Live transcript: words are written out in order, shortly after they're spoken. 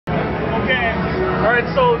Alright,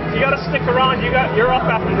 so you gotta stick around. You're up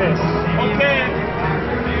after this. Okay.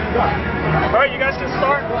 Alright, you guys can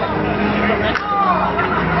start.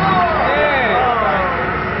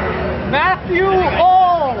 Matthew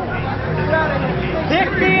O.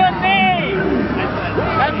 Pick me a name.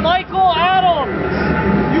 And Michael Adams.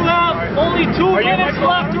 You have only 2 minutes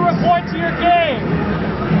left to report to your game.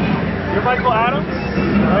 You're Michael Adams,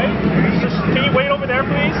 right? Can you wait over there,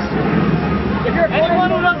 please?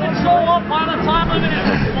 Anyone who doesn't show up by the time limit is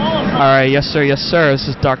disqualified. Alright, yes sir, yes sir. This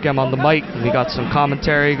is Dark M on the mic. We got some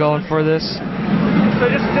commentary going for this. So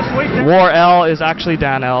just wait there. War L is actually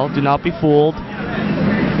Dan L. Do not be fooled.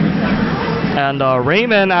 And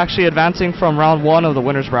Raymond actually advancing from round 1 of the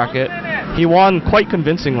winner's bracket. He won quite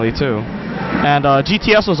convincingly too. And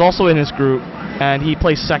GTS was also in his group, and he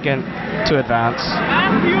placed second to advance.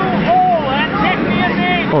 Matthew O. And pick me a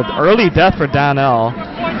name. Oh, early death for Dan L.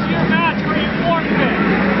 What's your match where you forfeit?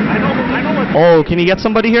 I know what. Oh, can you get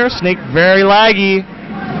somebody here? Snake very laggy.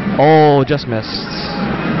 Oh, just missed.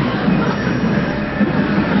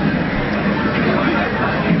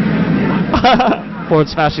 Forward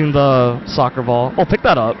smashing the soccer ball. Oh, pick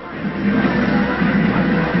that up.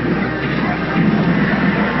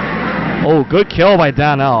 Oh, good kill by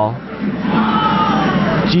Dan L.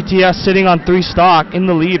 GTS sitting on 3 stock in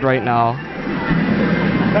the lead right now.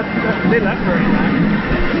 They left her.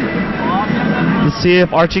 Let's see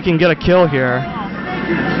if Archie can get a kill here.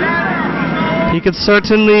 He could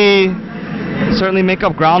certainly make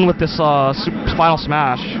up ground with this final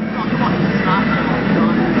smash.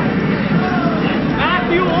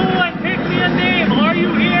 Matthew O. And pick me a name. Are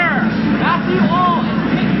you here? Matthew O. And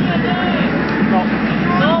pick me a name.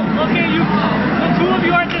 No, okay, the 2 of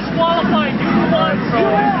you are disqualified. You won.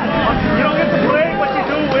 You don't get to play, what you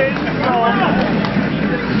do win.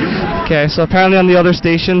 Okay, so apparently on the other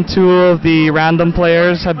station, 2 of the random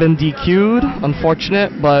players have been DQ'd.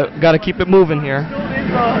 Unfortunate, but gotta keep it moving here.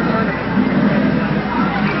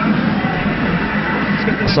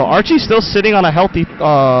 So Archie's still sitting on a healthy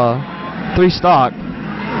 3 stock.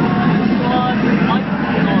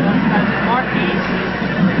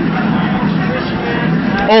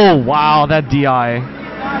 Oh wow, that DI.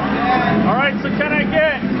 Alright, so can I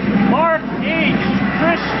get Mark H.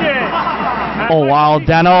 Christian? Oh wow,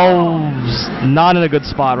 Dano's not in a good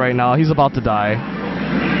spot right now. He's about to die.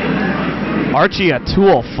 Archie at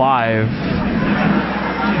 205.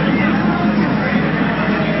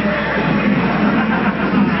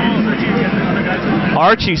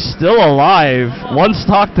 Archie's still alive. 1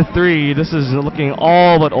 stock to 3. This is looking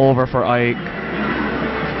all but over for Ike.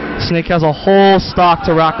 Snake has a whole stock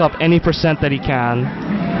to rack up any percent that he can.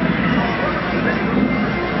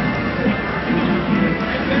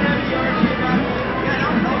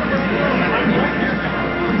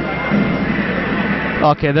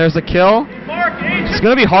 Okay, there's a kill. It's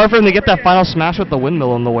going to be hard for him to get that final smash with the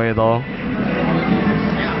windmill in the way, though.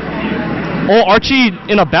 Oh, Archie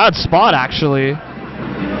in a bad spot, actually.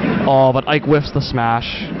 Oh, but Ike whiffs the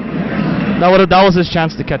smash. That was his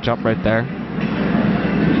chance to catch up right there.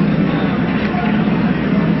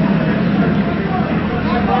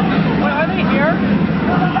 Are they here?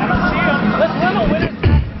 I don't see them. Let's run a winner.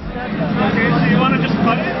 Okay, so you want to just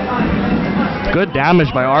cut it? Good damage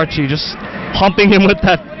by Archie, just pumping him with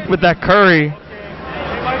that curry.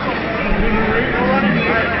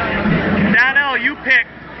 Dan L, you pick.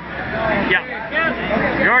 Yeah.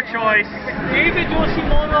 Your choice. David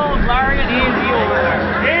Yoshimoto, Larry, and A&D over there.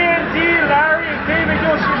 A&D, Larry, and David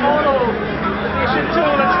Yoshimoto. Station 2,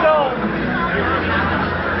 let's go.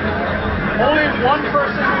 Only one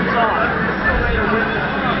person moves on.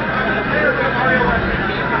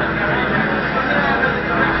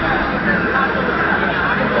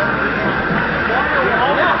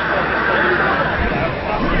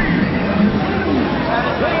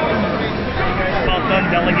 About done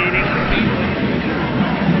delegating.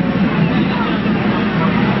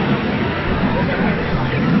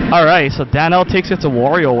 Alright, so Danel takes it to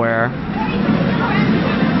WarioWare.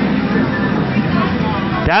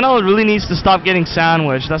 Danel really needs to stop getting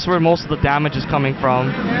sandwiched. That's where most of the damage is coming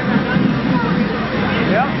from.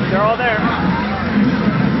 Yep, they're all there.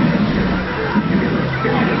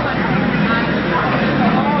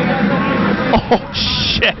 Oh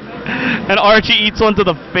shit! And Archie eats one to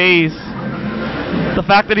the face. The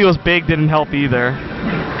fact that he was big didn't help either.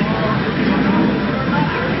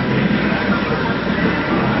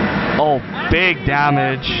 Oh, big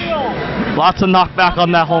damage. Lots of knockback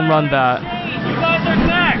on that home run bat. You guys are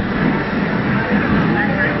next.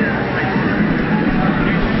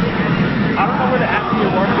 I don't know where the actual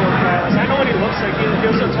Wario guy is. I know what he looks like. He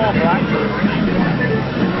was a tall black dude.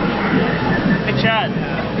 Hey, Chad.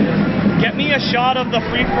 Get me a shot of the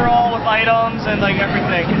free-for-all with items and like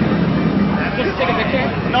everything. Just take a picture?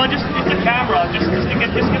 No, just it's a camera. Just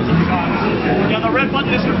get some shots. Yeah, the red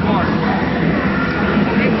button is record.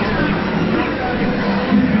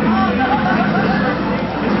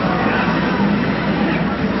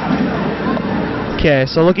 Okay,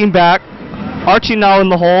 so looking back, Archie now in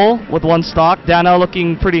the hole with 1 stock. Dano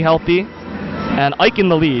looking pretty healthy, and Ike in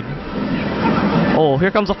the lead. Oh,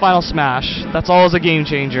 here comes a final smash. That's always a game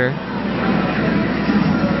changer.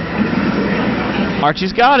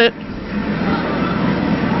 Archie's got it.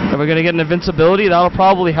 Are we gonna get an invincibility? That'll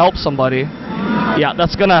probably help somebody. Yeah,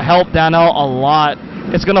 that's gonna help Dano a lot.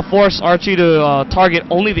 It's gonna force Archie to target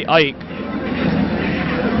only the Ike.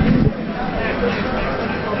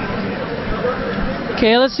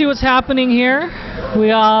 Okay, let's see what's happening here. We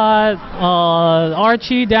got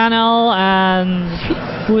Archie, Daniel, and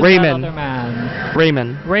who's Raymond. that other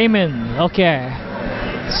man? Raymond. Okay.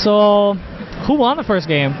 So, who won the first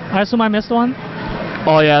game? I assume I missed one?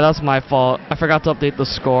 Oh yeah, that's my fault. I forgot to update the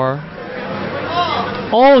score.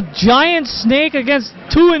 Oh, giant snake against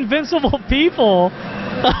 2 invincible people.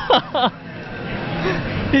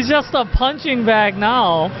 He's just a punching bag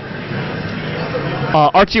now.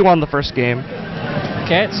 Archie won the first game.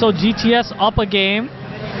 Okay, so GTS up a game.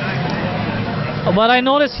 But I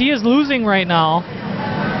notice he is losing right now.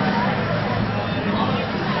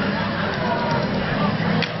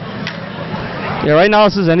 Yeah, right now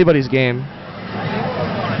this is anybody's game.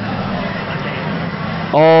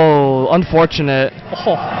 Oh, unfortunate.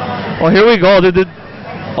 Oh, here we go.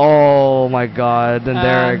 Oh my god, and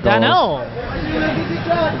there it goes. Daniel.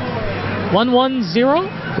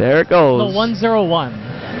 110? There it goes. No, 101.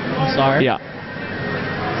 I'm sorry. Yeah.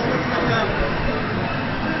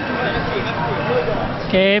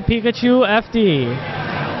 Okay, Pikachu,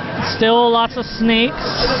 FD. Still lots of snakes.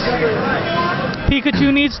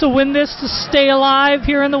 Pikachu needs to win this to stay alive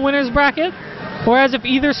here in the winner's bracket. Whereas if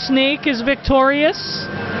either snake is victorious,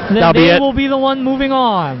 then they will be the one moving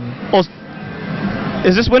on. Oh,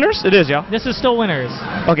 is this winners? It is, yeah. This is still winners.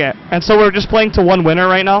 Okay, and so we're just playing to 1 winner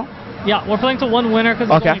right now? Yeah, we're playing to 1 winner because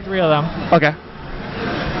there's only 3 of them. Okay.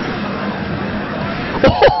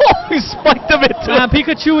 He spiked him into it.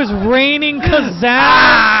 Pikachu is raining Kazam.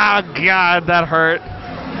 Ah, God, that hurt.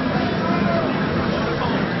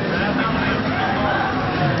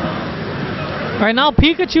 Right now,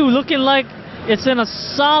 Pikachu looking like it's in a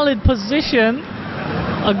solid position.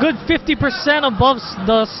 A good 50% above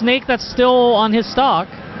the snake that's still on his stock.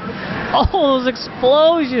 Oh, those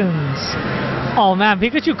explosions. Oh, man,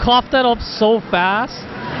 Pikachu coughed that up so fast.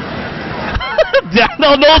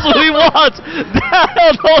 Daniel knows who he wants.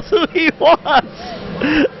 Daniel knows who he wants.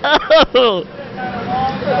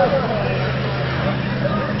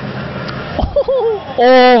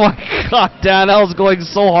 Oh my god, Daniel's going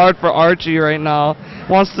so hard for Archie right now.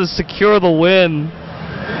 Wants to secure the win.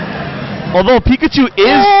 Although Pikachu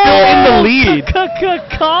is still in the lead.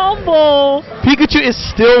 Combo. Pikachu is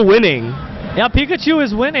still winning. Yeah, Pikachu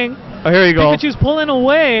is winning. Oh, here you go. Pikachu's pulling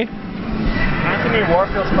away. Anthony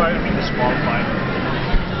Warfield's probably going to be disqualified.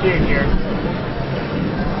 Here.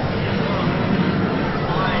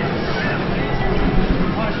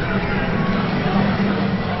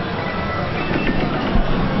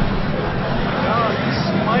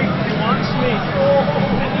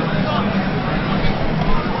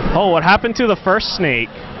 Oh, what happened to the first snake?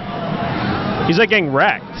 He's like getting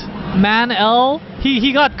wrecked. Man L,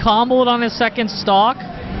 he got comboed on his second stock.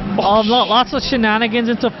 Lots of shenanigans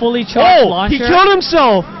into fully charged launcher. He killed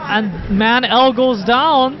himself! And Man L goes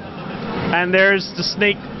down. And there's the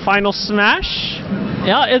snake final smash.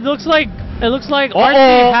 Yeah, it looks like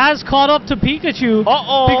Archie has caught up to Pikachu.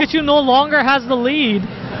 Pikachu no longer has the lead.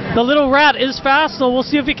 The little rat is fast, so we'll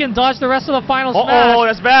see if he can dodge the rest of the final smash. Oh,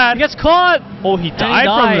 that's bad. He gets caught. Oh, he died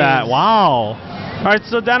from that. Wow. All right,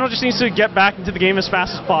 so Daniel just needs to get back into the game as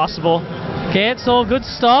fast as possible. Okay, so good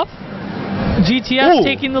stuff. GTS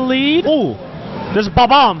taking the lead. Oh, there's a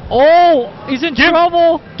Bob-omb. Oh, he's in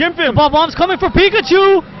trouble. Gimp him. The Bob-omb's coming for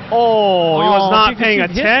Pikachu. Oh, he was not Pikachu paying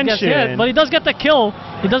attention. But he does get the kill.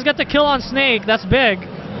 He does get the kill on Snake. That's big.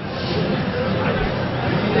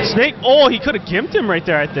 Snake, oh, he could have gimped him right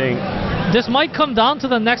there, I think. This might come down to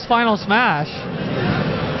the next final smash.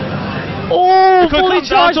 Oh, fully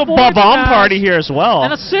charged to a Bob-omb party here as well.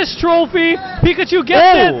 An assist trophy. Pikachu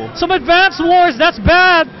gets it. Some advanced wars. That's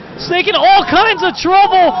bad. Snake in all kinds of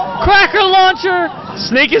trouble. Cracker launcher.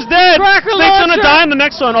 Snake is dead. Cracker Snake's launcher. gonna die in the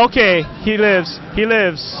next one. Okay, he lives. He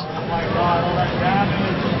lives.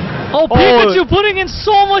 Oh, Pikachu putting in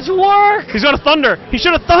so much work. He's got a thunder. He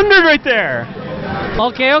should have thundered right there.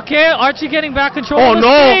 Okay. Archie getting back control of the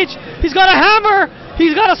stage. He's got a hammer.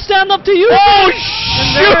 He's got to stand up to you. Oh, And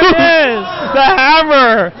there shoot! it is. The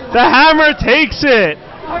hammer! The hammer takes it!